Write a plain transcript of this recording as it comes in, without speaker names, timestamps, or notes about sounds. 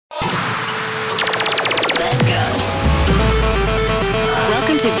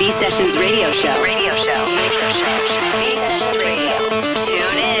to V Sessions Radio Show. Radio Show. V Sessions Radio.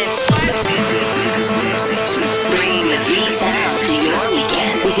 Tune in. Bringing the V sound to your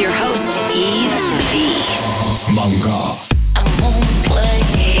weekend with your host, Yves V. Manga.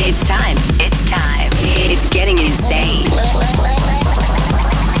 It's time. It's time. It's getting insane.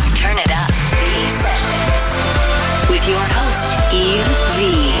 Turn it up. V Sessions. With your host, Yves V.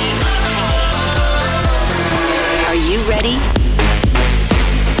 Are you ready?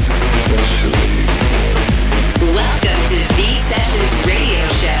 Welcome to V Sessions Radio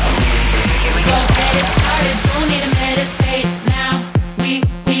Show. Here we go. Get it started, don't need to meditate now.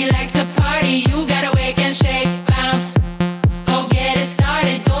 We like to party, you gotta wake and shake, bounce. Go get it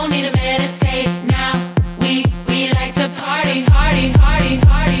started, don't need to meditate now. We like to party, party, party,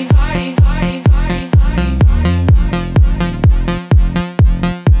 party, party, party, party, party.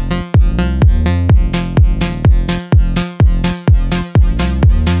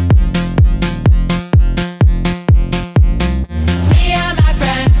 Me and my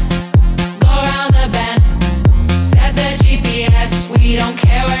friends go around the bend, set the GPS, we don't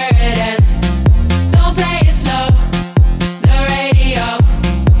care where it ends. Don't play it slow, the radio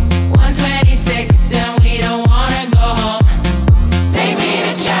 126 and we don't wanna go home. Take me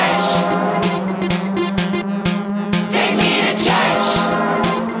to church, take me to church.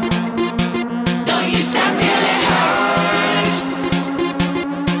 Don't you stop till it hurts.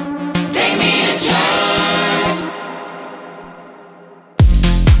 Take me to church.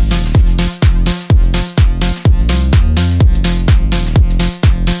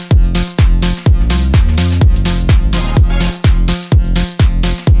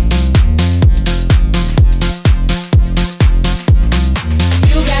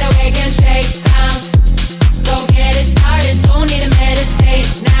 You gotta wake and shake, bounce. Go get it started, don't need to meditate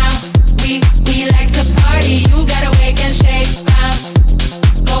now. We like to party, you gotta wake and shake, bounce.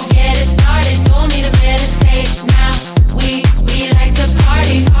 Go get it started, don't need to meditate now. We like to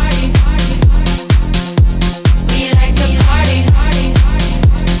party, party, party, party. We like to party, party, party,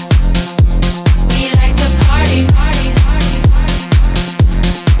 party. We like to party, party, party, party.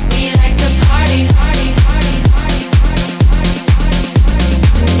 We like to party, party, party, party, party.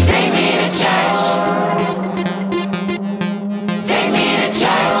 Take me to church. Take me to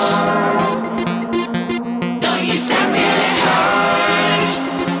church. Don't you stop till it hurts.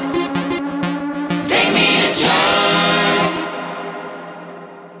 Take me to church.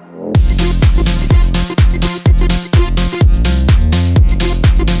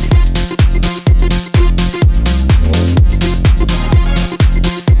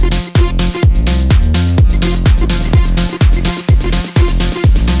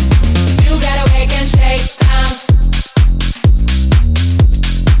 You gotta wake and shake, bounce.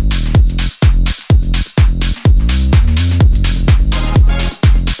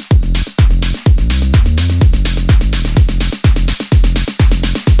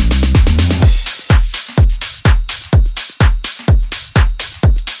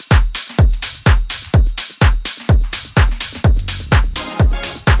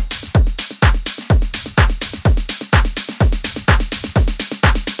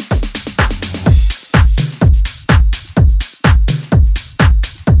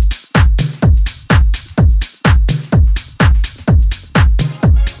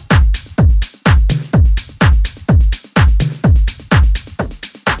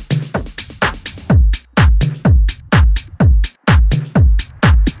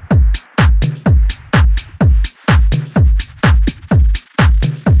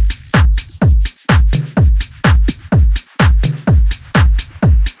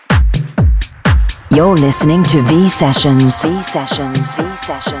 You're listening to V Sessions. V Sessions. V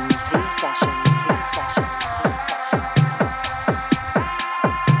Sessions. V Sessions.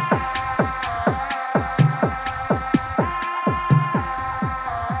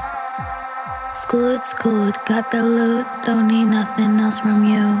 Scoot, got the loot, don't need nothing else from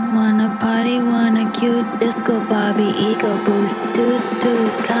you. Wanna party, wanna cute, disco Bobby, ego boost, dude,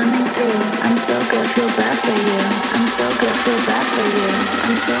 coming through. I'm so good, feel bad for you. I'm so good, feel bad for you.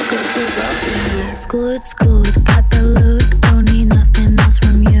 I'm so good, feel bad for you. Scoot, got the loot, don't need nothing else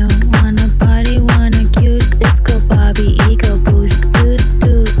from you. Wanna party, wanna cute, disco Bobby, ego boost,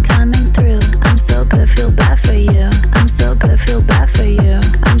 dude, coming through. I'm so good, feel bad for you. I'm so good, feel bad for you.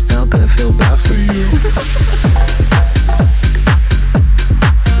 I'm so good, feel bad for you.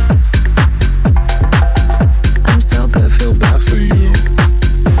 I'm so good, feel bad for you.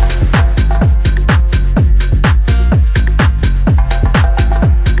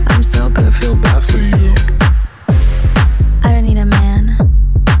 I'm so good, feel bad for you.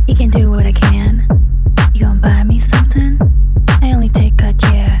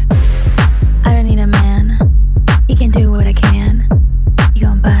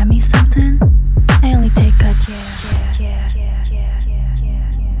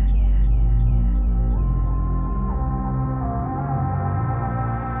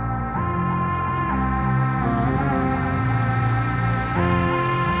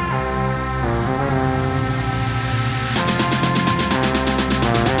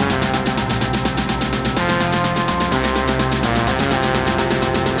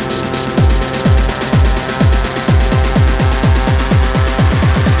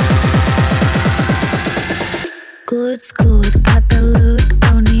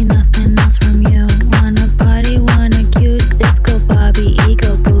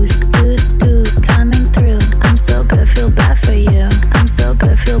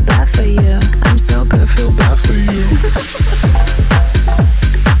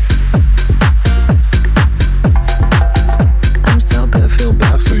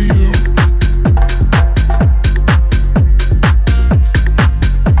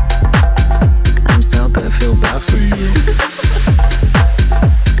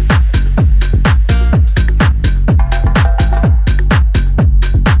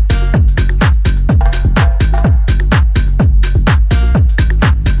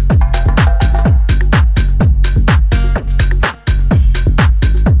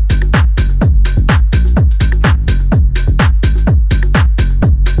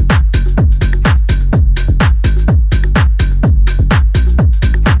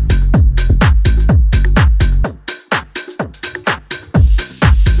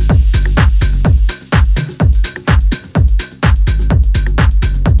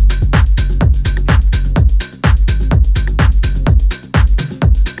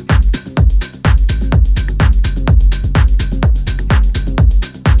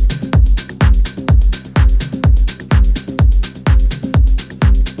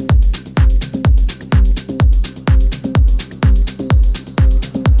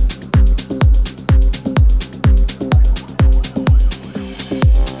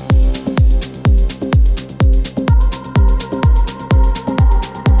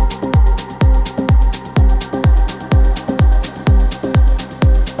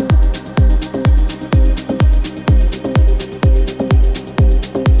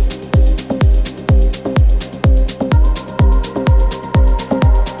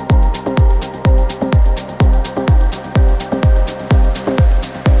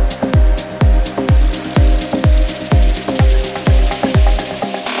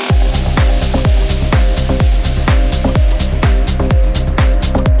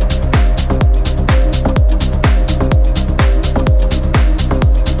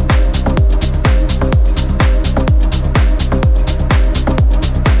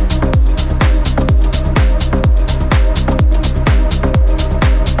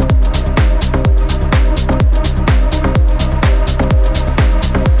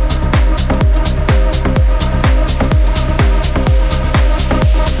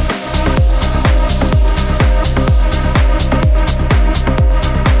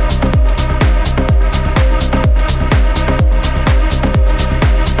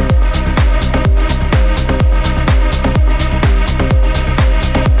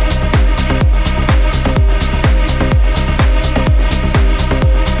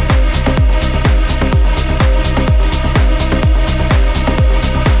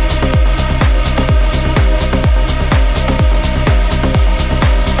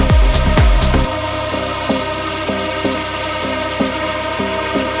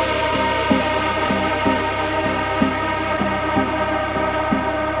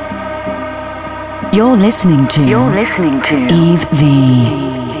 You're listening to Yves V.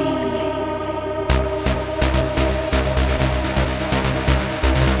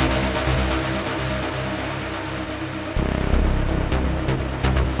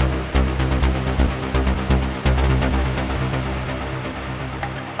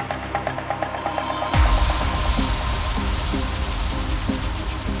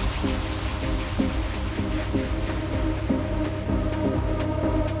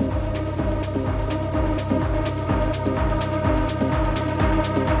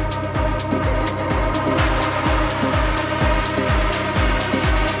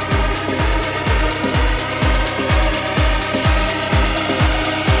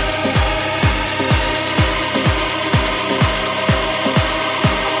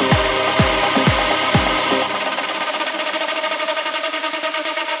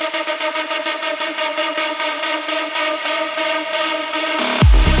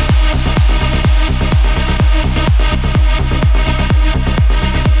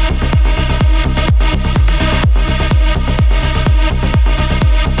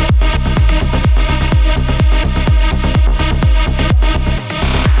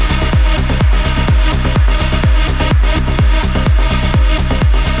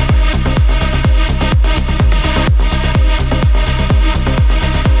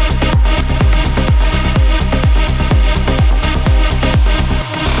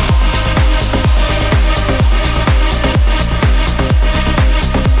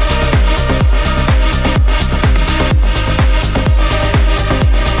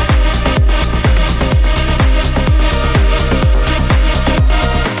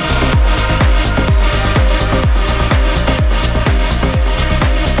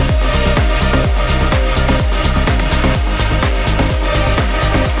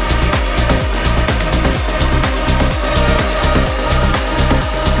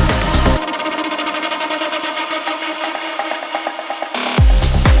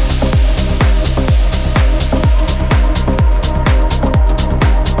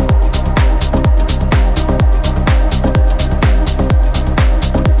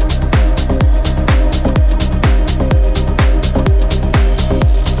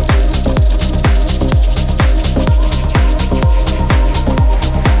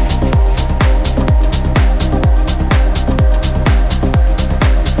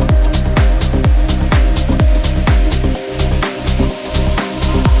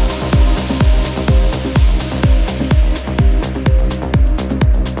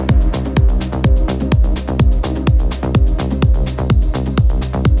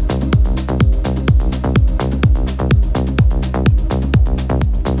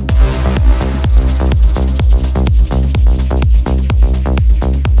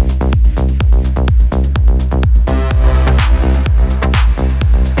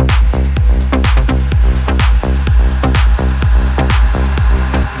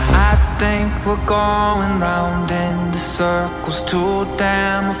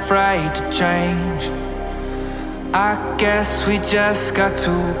 We just got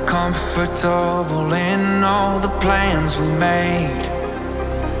too comfortable in all the plans we made.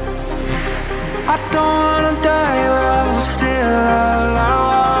 I don't wanna die while we're still alive.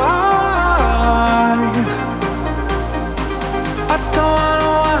 I don't wanna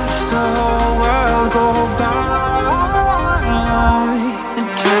watch the whole world go by. And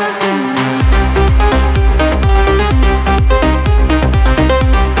trust in me.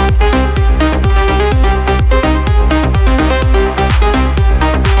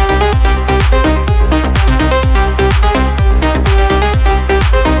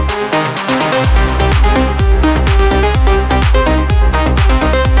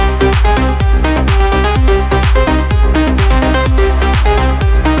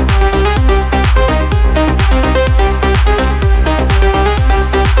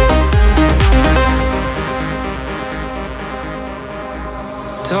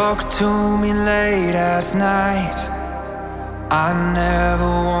 Talk to me late at night. I never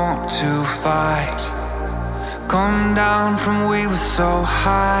want to fight. Come down from we were so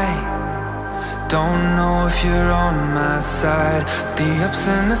high. Don't know if you're on my side. The ups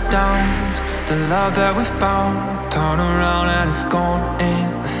and the downs, the love that we found. Turn around and it's gone in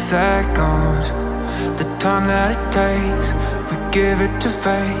a second. The time that it takes, we give it to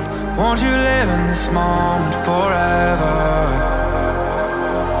fate. Won't you live in this moment forever?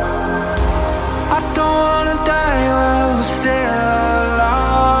 I don't wanna die while we're still alive.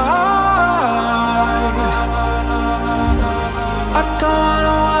 I don't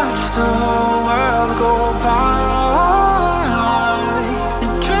wanna watch the whole world go by.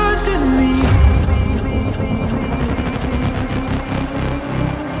 And trust in me.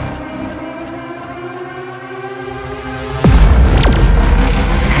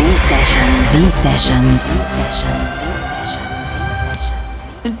 V-Sessions.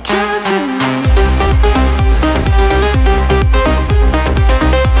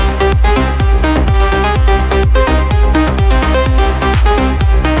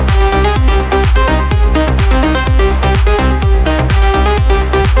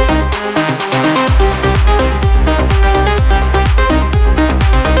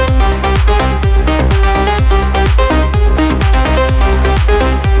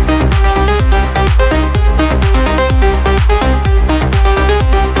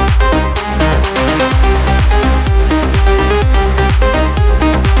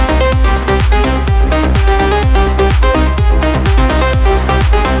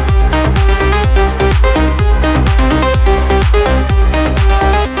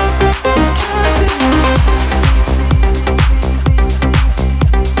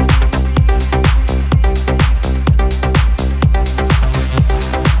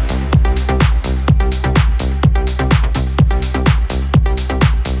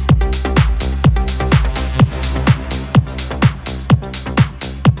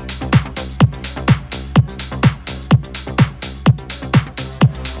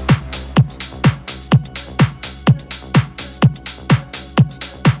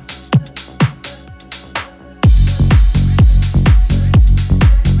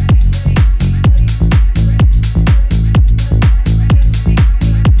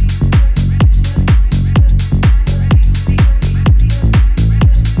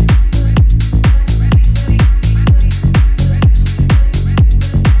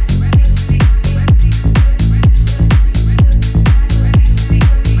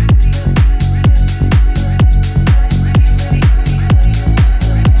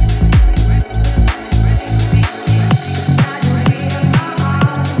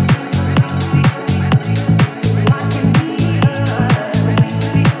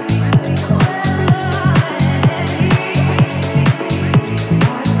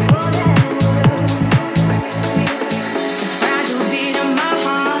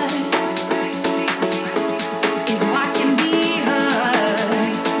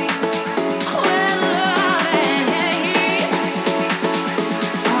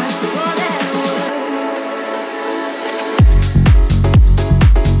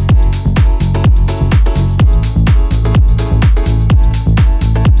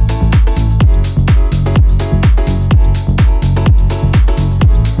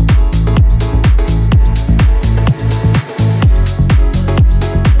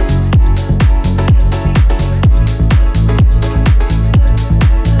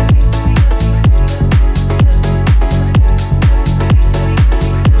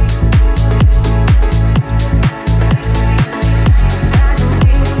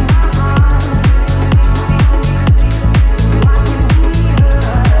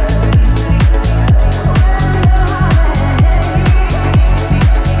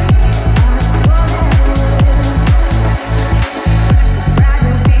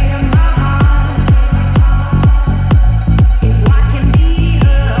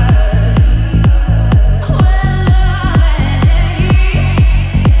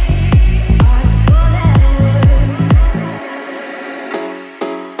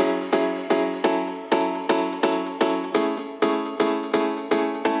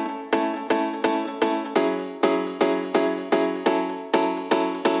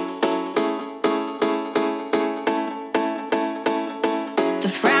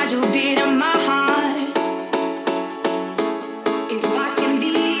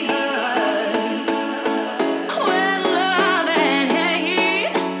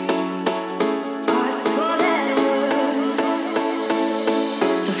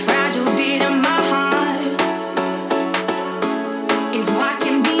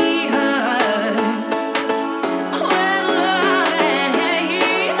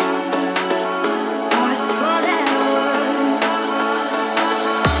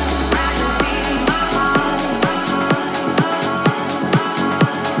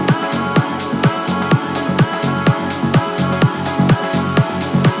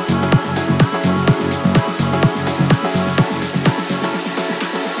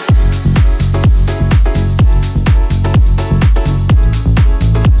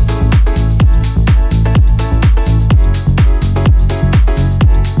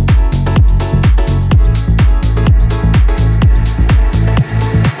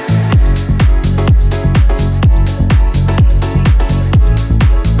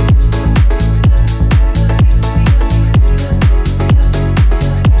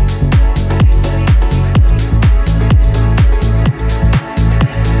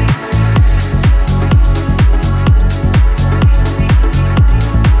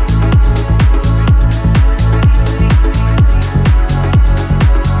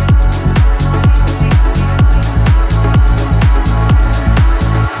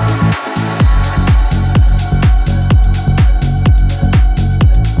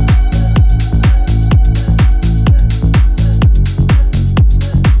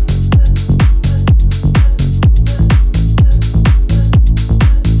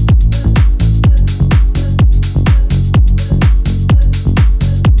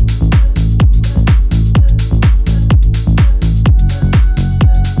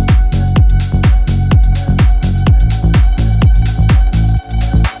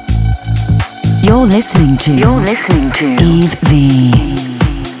 listening to Yves V.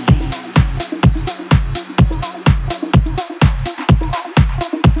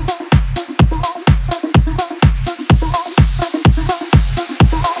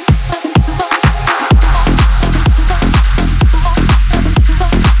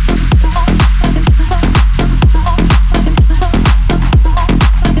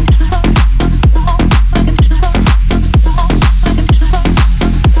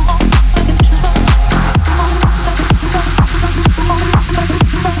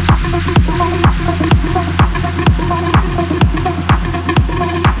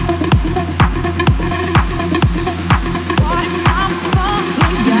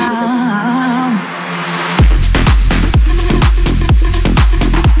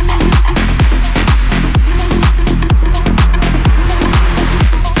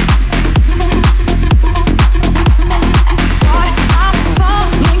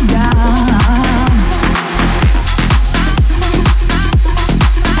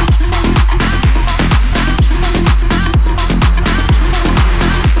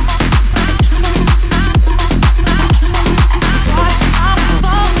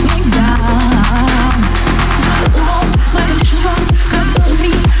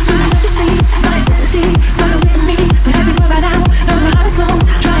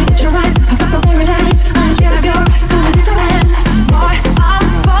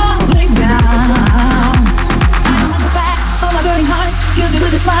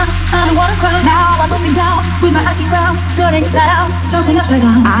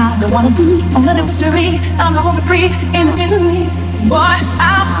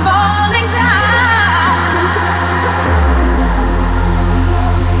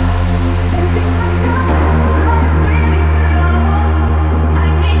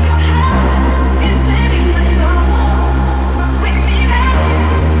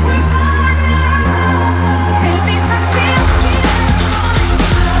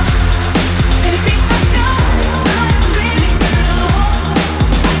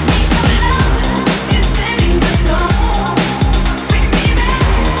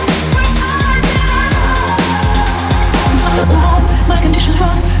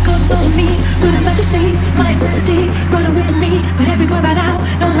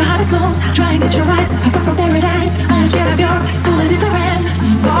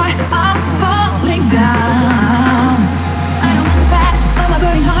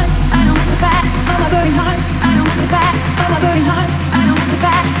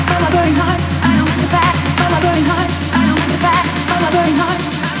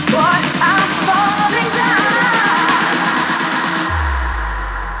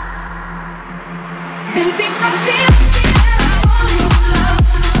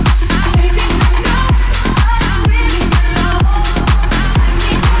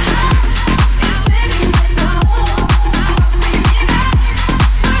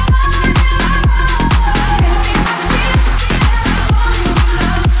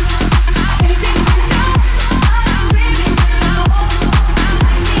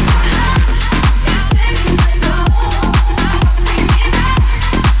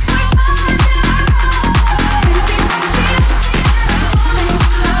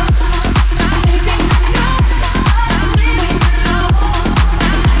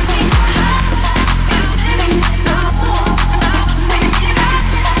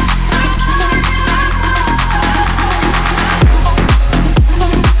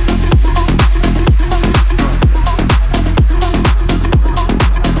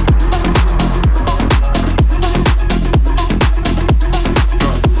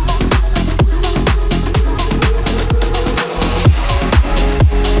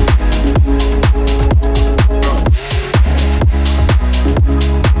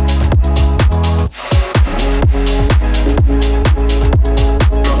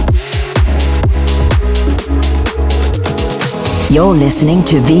 You're listening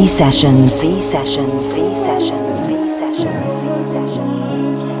to V Sessions. V Sessions. V Sessions. V Sessions.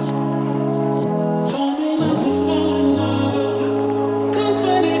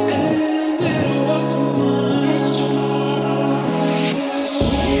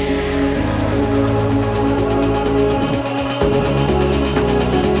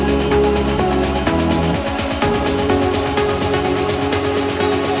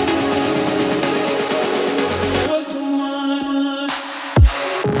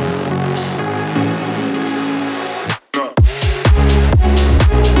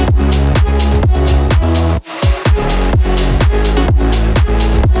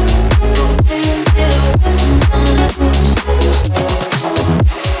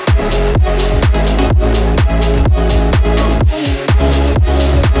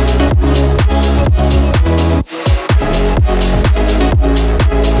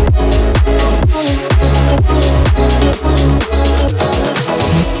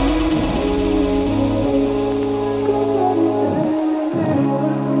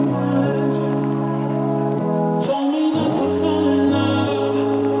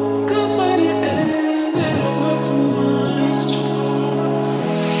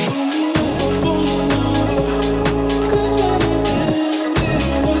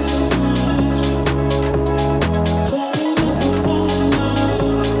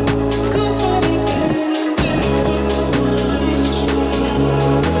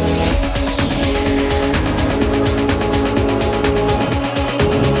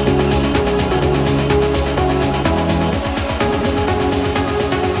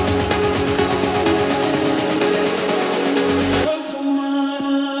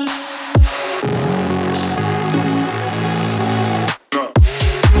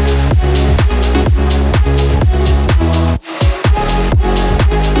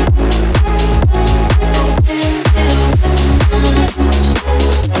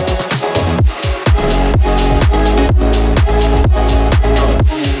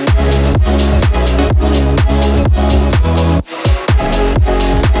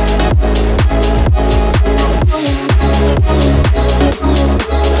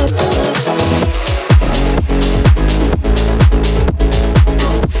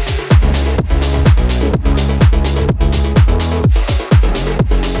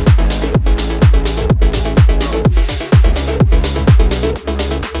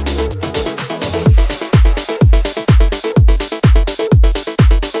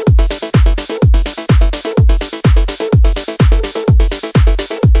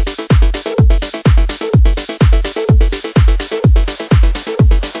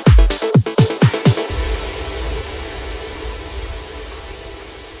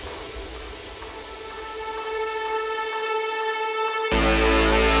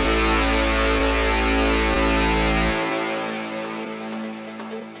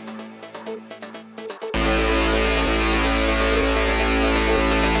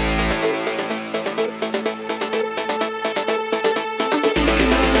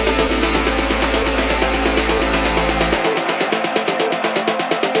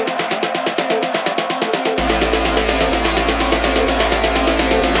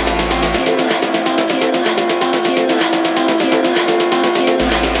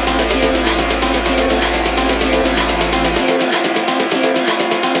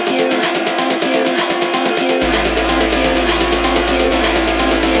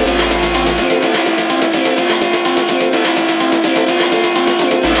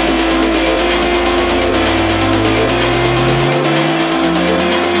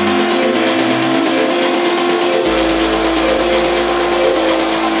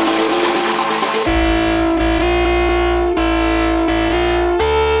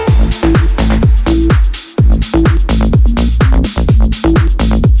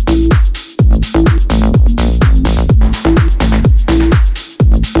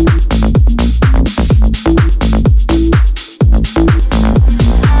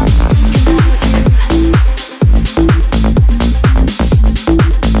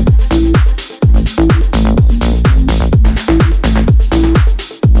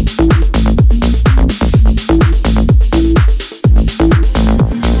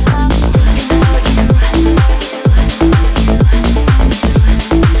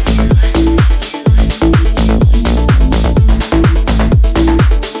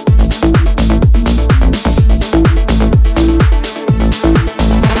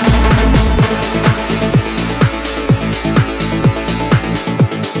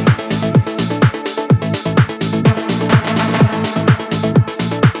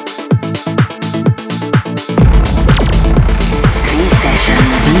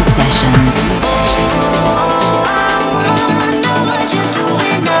 V-Sessions.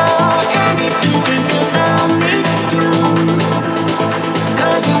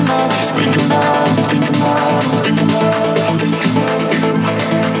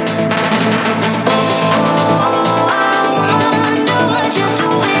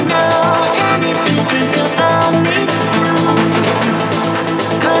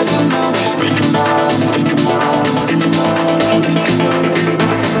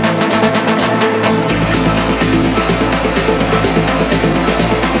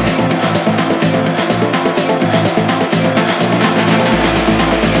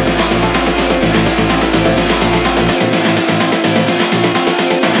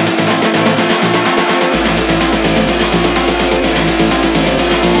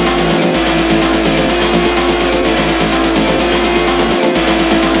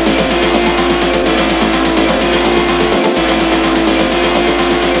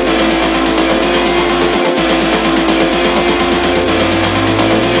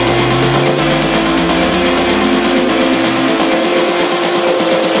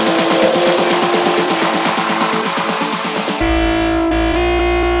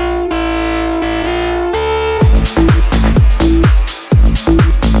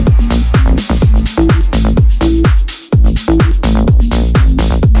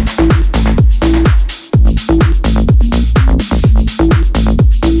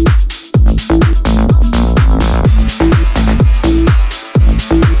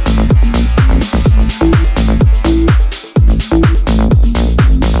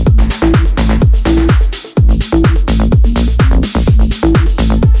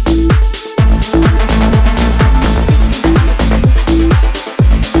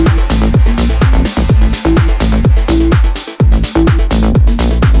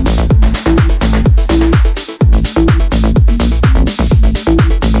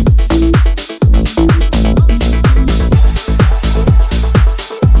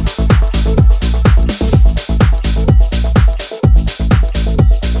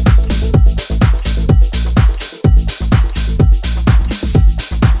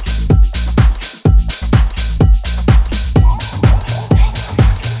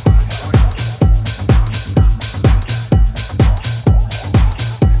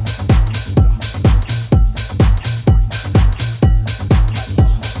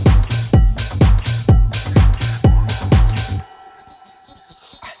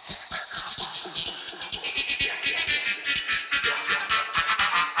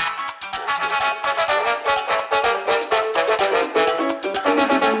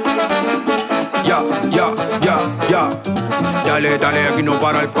 Dale, dale, aquí no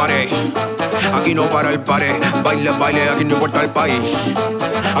para el pared. Aquí no para el pared. Baile, baile, aquí no importa el país.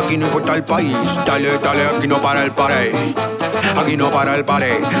 Aquí no importa el país. Dale, dale, aquí no para el pared. Aquí no para el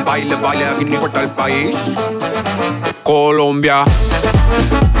pared. Baile, baile, aquí no importa el país. Colombia.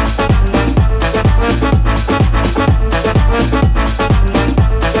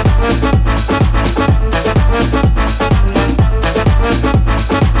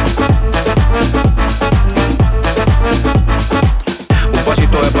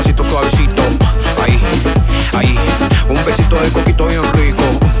 Despacito, suavecito, ahí, ahí. Un besito de coquito bien rico,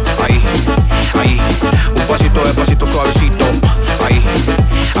 ahí, ahí. Un pasito despacito, suavecito, ahí,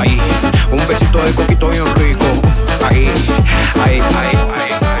 ahí. Un besito de coquito bien rico, ahí, ahí, ahí, ahí,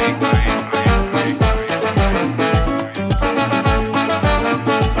 ahí, ahí.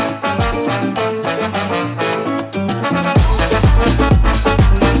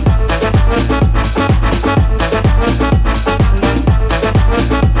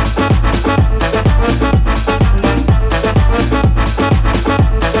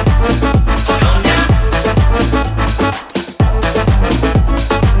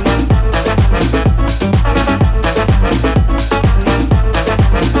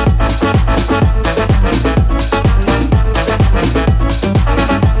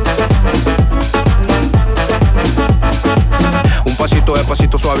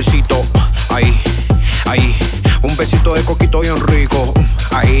 Suavecito, ahí, ahí. Un besito de coquito bien rico,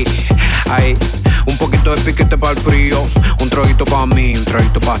 ahí, ahí. Un poquito de piquete para el frío, un traguito para mí, un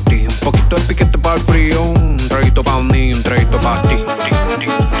traguito para ti. Un poquito de piquete para el frío, un traguito para mí, un traguito para ti.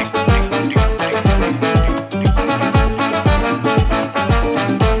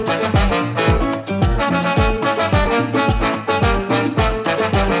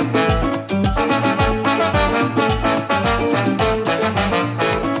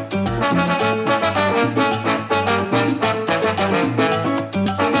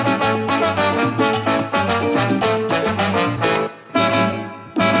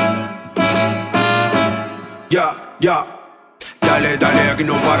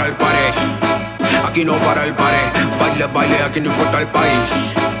 para el pared. Aquí no para el pared. Baile, baile, aquí no importa el país.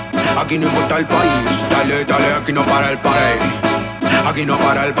 Aquí no importa el país. Dale, dale, aquí no para el pared. Aquí no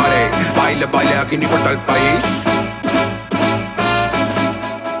para el pared. Baile, baile, aquí no importa el país.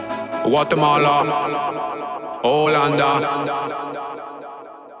 Guatemala, Holanda,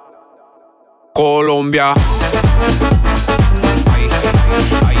 Colombia.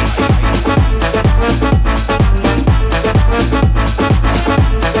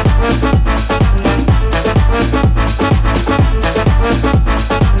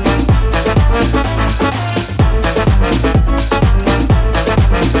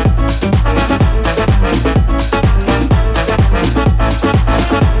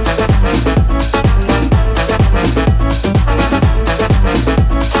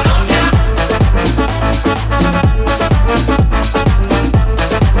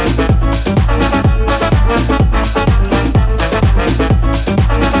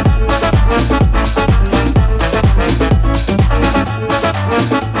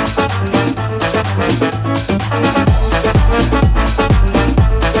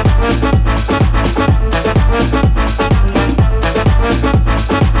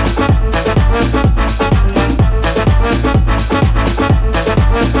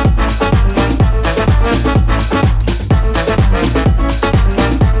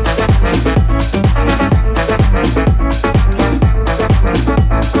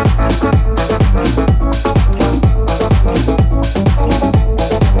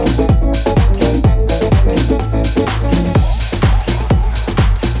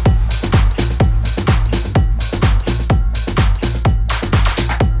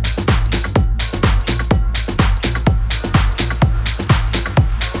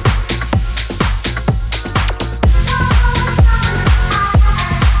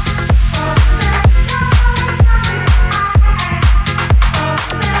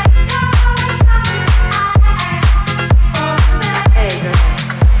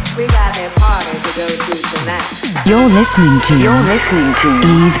 You're listening to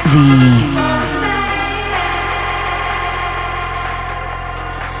Yves V.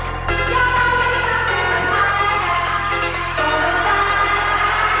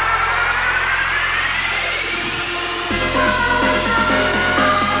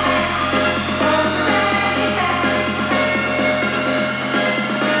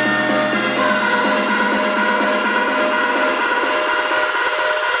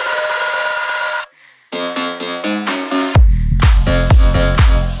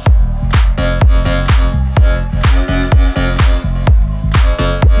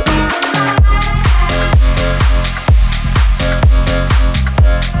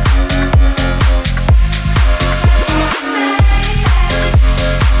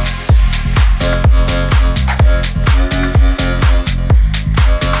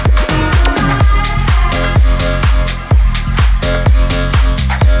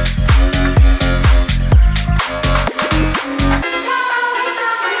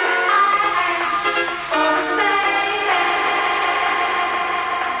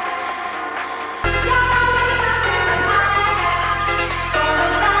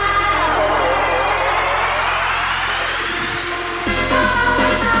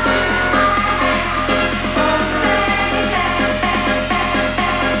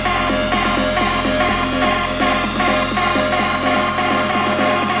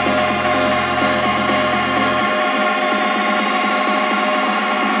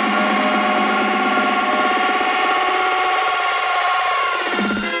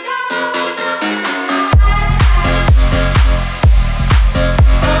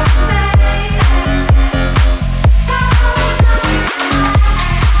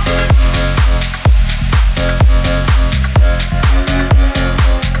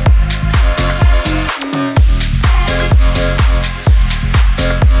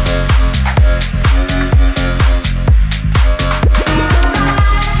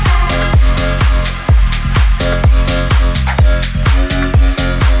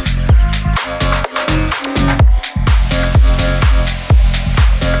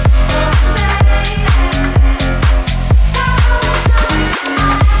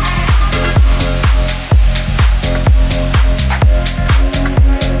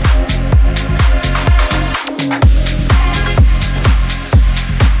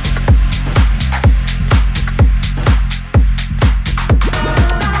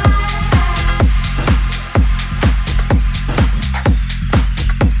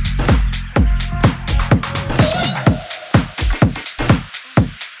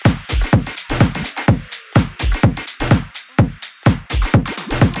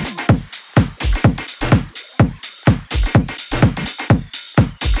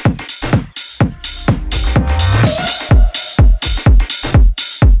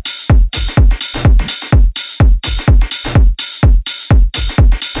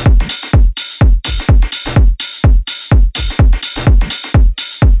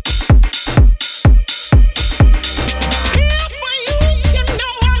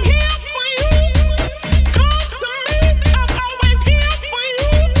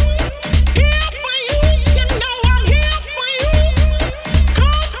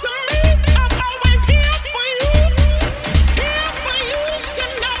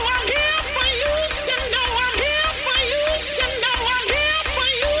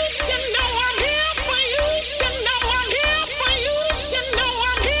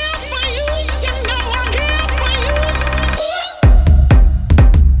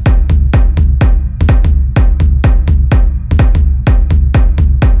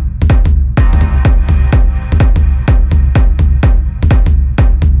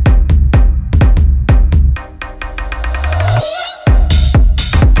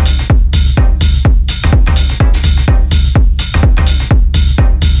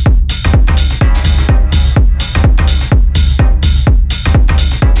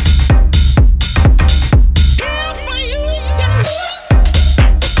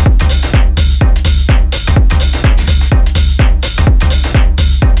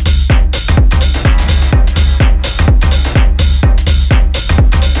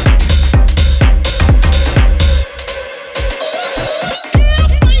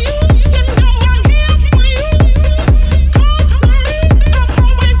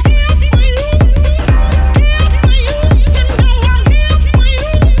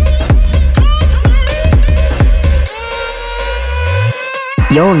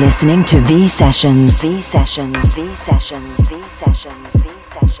 You're listening to V Sessions. V Sessions. V Sessions. V Sessions. V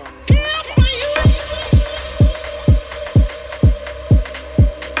Sessions.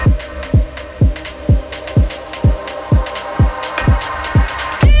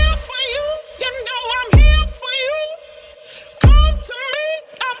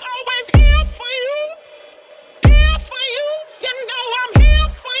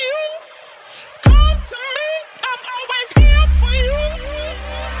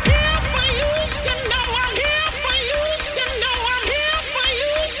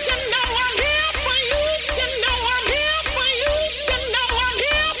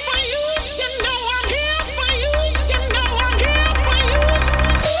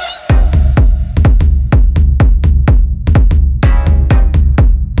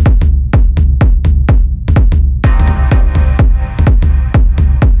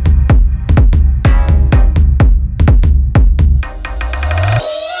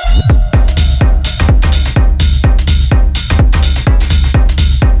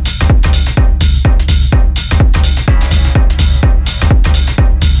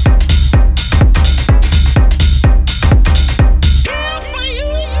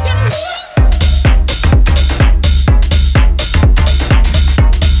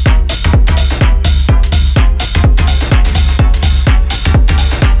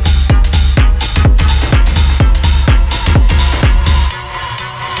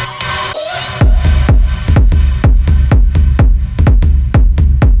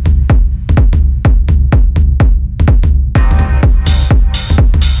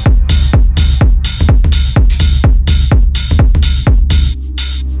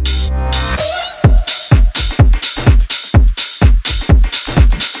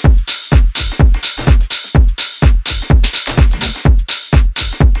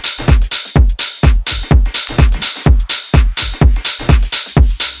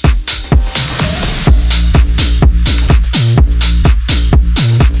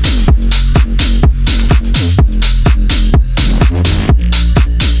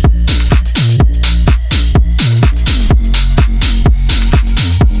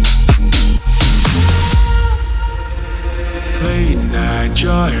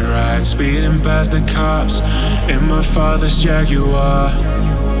 Jaguar,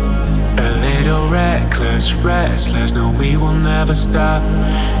 a little reckless, restless. No, we will never stop.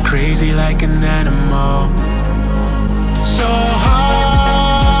 Crazy like an animal. So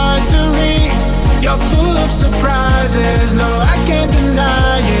hard to read. You're full of surprises. No, I can't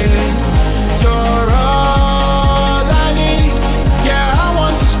deny it. You're all I need. Yeah, I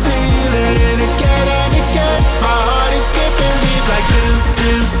want this feeling again and again. My heart is skipping beats like doom,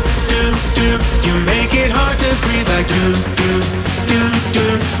 doom, doom, doom. You make it hard to breathe like doom, doom, doom,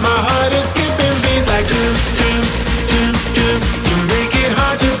 doom. My heart is skipping beats like doom, doom, doom, doom. You make it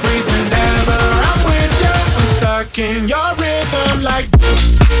hard to breathe whenever I'm with you. I'm stuck in your rhythm like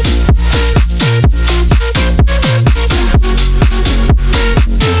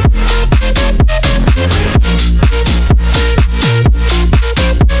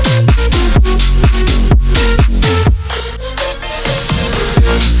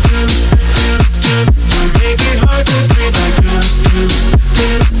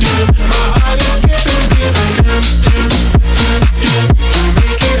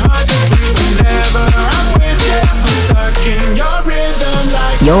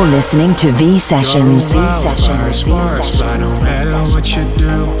You're listening to V Sessions. V Sessions. Sparks fly no matter what you do.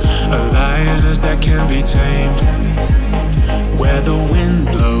 A lioness that can be tamed. Where the wind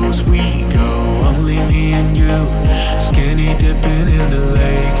blows, we go. Only me and you. Skinny dipping in the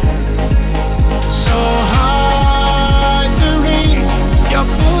lake. So hard to read. You're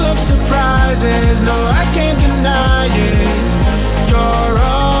full of surprises. No, I can't deny it. You're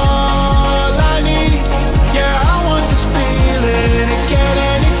all I need. Yeah, I want this feeling again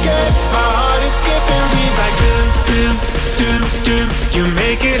and again. My heart is skipping beats like doom, doom, doom, doom. You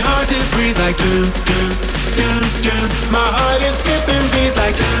make it hard to breathe like doom, doom, doom, doom. My heart is skipping beats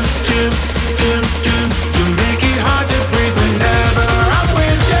like doom, doom, doom, doom. You make it hard to breathe whenever I'm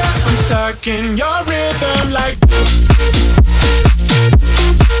with you. I'm stuck in your rhythm like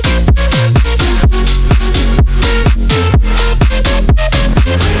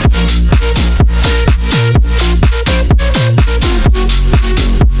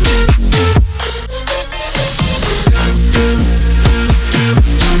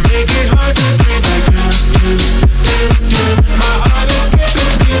my heart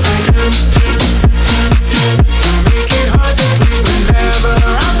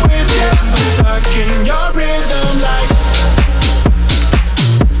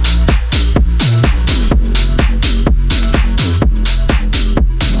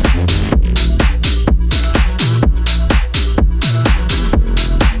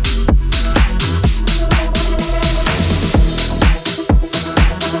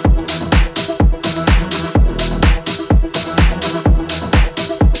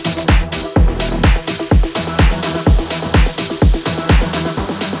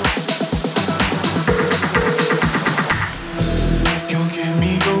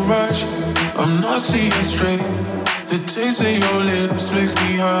rush, I'm not seeing straight. The taste of your lips makes me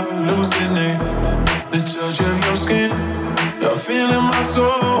hallucinate. The touch of your skin, you're feeling my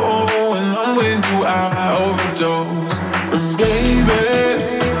soul. When I'm with you, I overdose. And baby,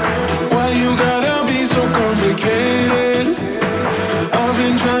 why you gotta be so complicated? I've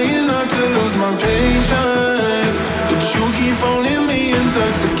been trying not to lose my patience, but you keep phoning me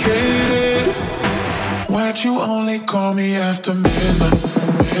intoxicated. Why'd you only call me after midnight,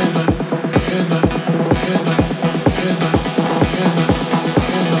 midnight, midnight, midnight, midnight, midnight, midnight,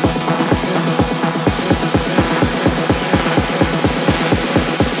 midnight?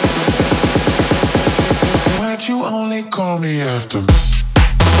 Why'd you only call me after midnight?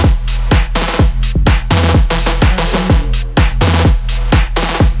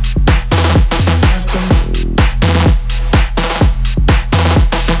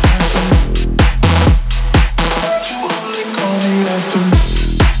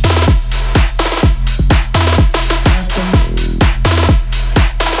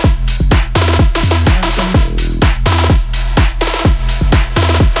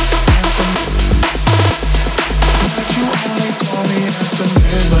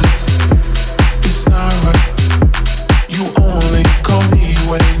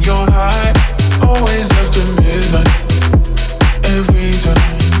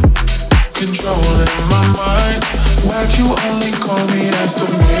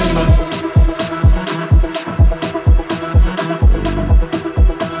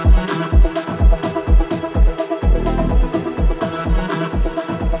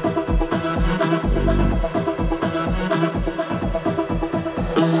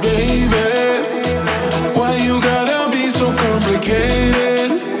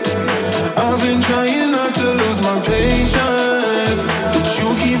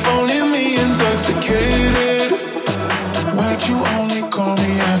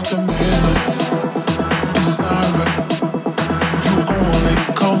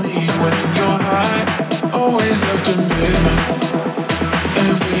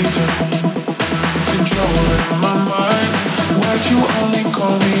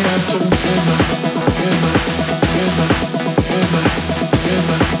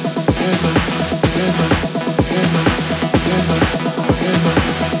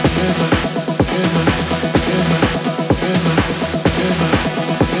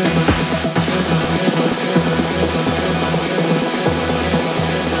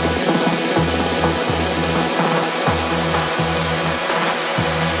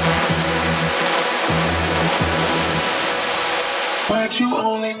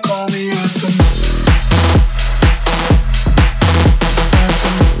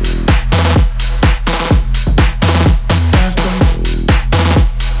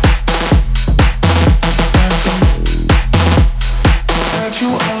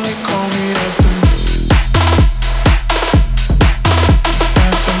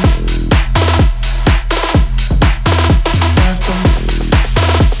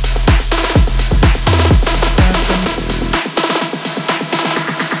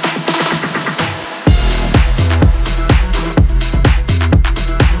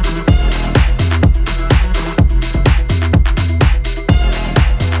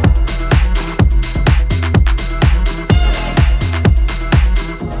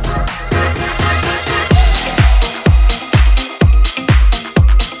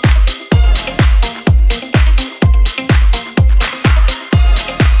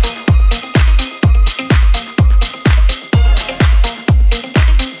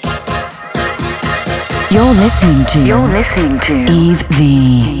 You're listening to Yves V.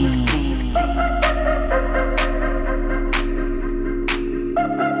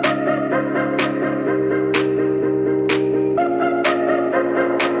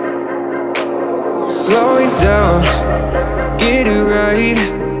 Slow it down, get it right.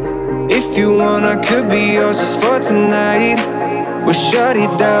 If you want, I could be yours just for tonight. We'll shut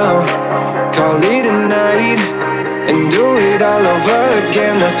it down, call it a night, and do it all over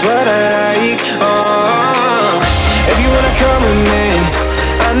again, that's what I like. If you wanna come with me,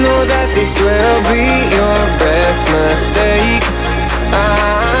 I know that this will be your best mistake.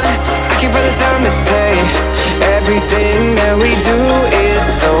 I can't find the time to say everything that we do is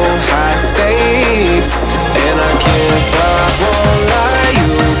so high stakes, and I can't stop, won't lie.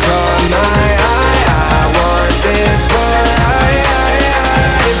 You caught my eye, I want this for life.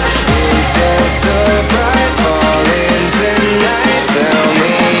 It's a surprise, falling tonight. Tell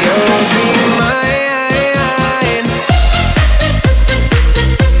me you'll be mine.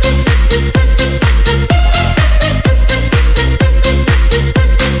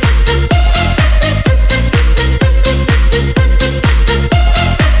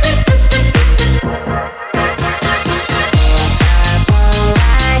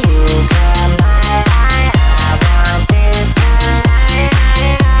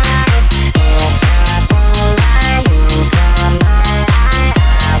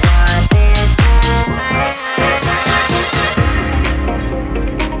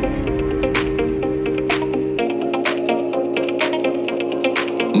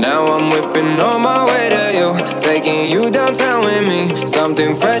 taking you downtown with me.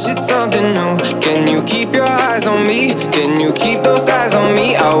 Something fresh, it's something new. Can you keep your eyes on me? Can you keep those eyes on me?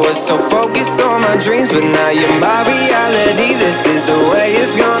 I was so focused on my dreams, but now you're my reality. This is the way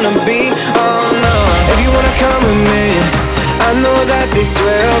it's gonna be. Oh no, if you wanna come with me, I know that this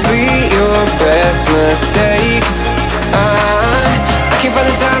will be your best mistake. I can't find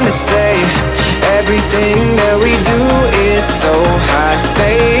the time to say everything that we do is so high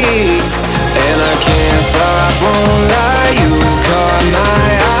stakes. And I can't stop, won't lie, you caught my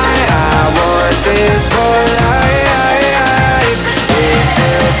eye. I want this for life. It's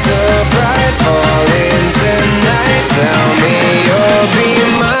a surprise, falling tonight. Tell me you'll be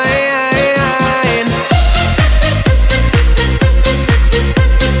mine.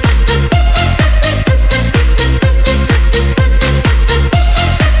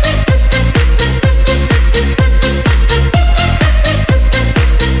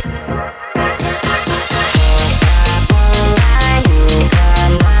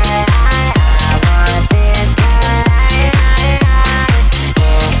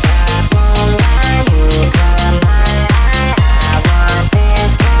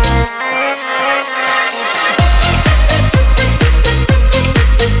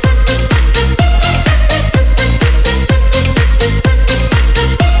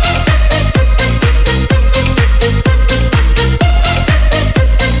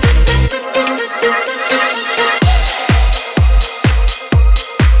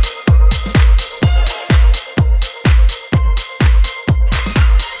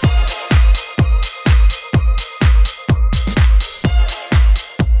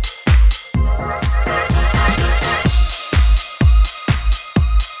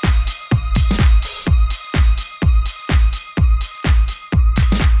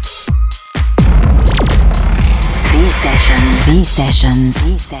 V-Sessions.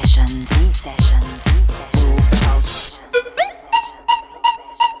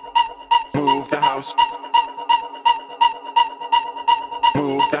 Move the house.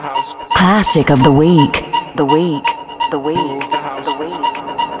 Move the house. Classic of the week. The week. Move the house. Move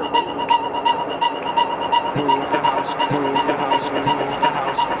the house. Move the house. Move the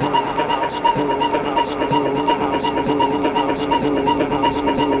house. Move the house. Move the house. Move the house. Move the house. Move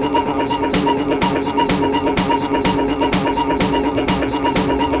the house. Move the house. Move the house.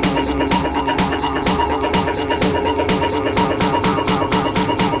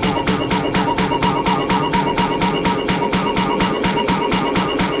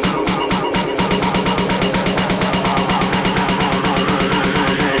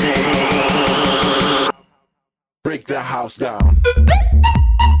 Break the house down.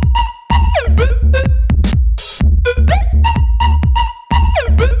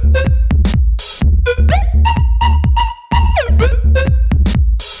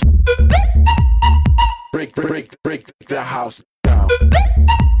 Break the house down.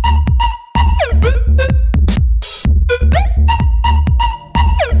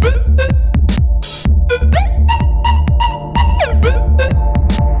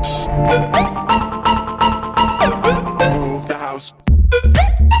 Move the house.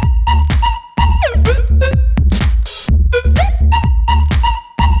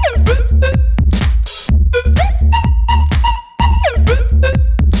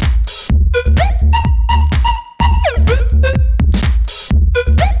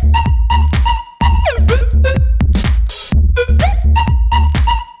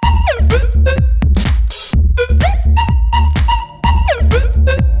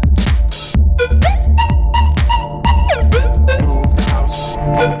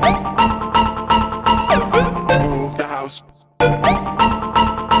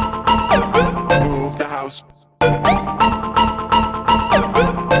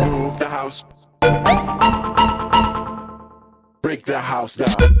 Break the house down.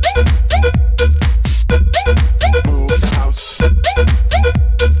 Move the house.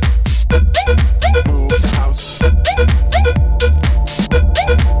 Move the house.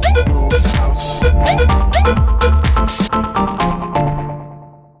 Move the house.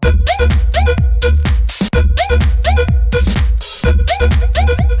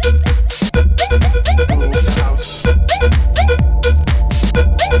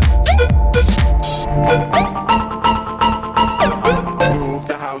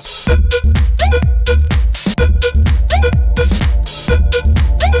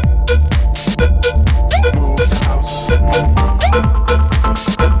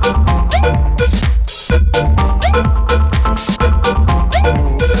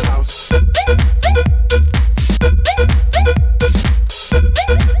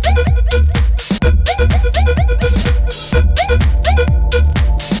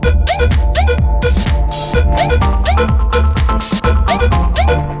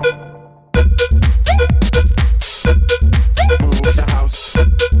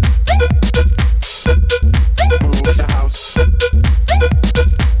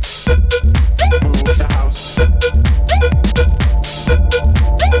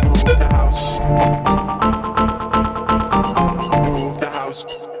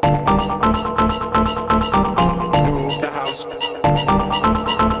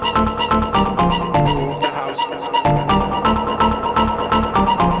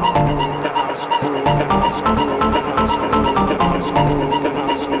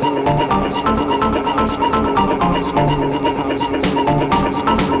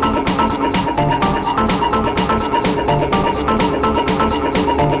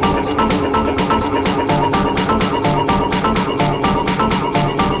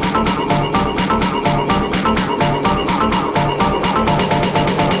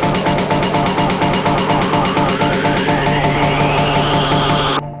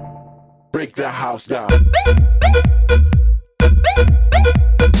 break the house down.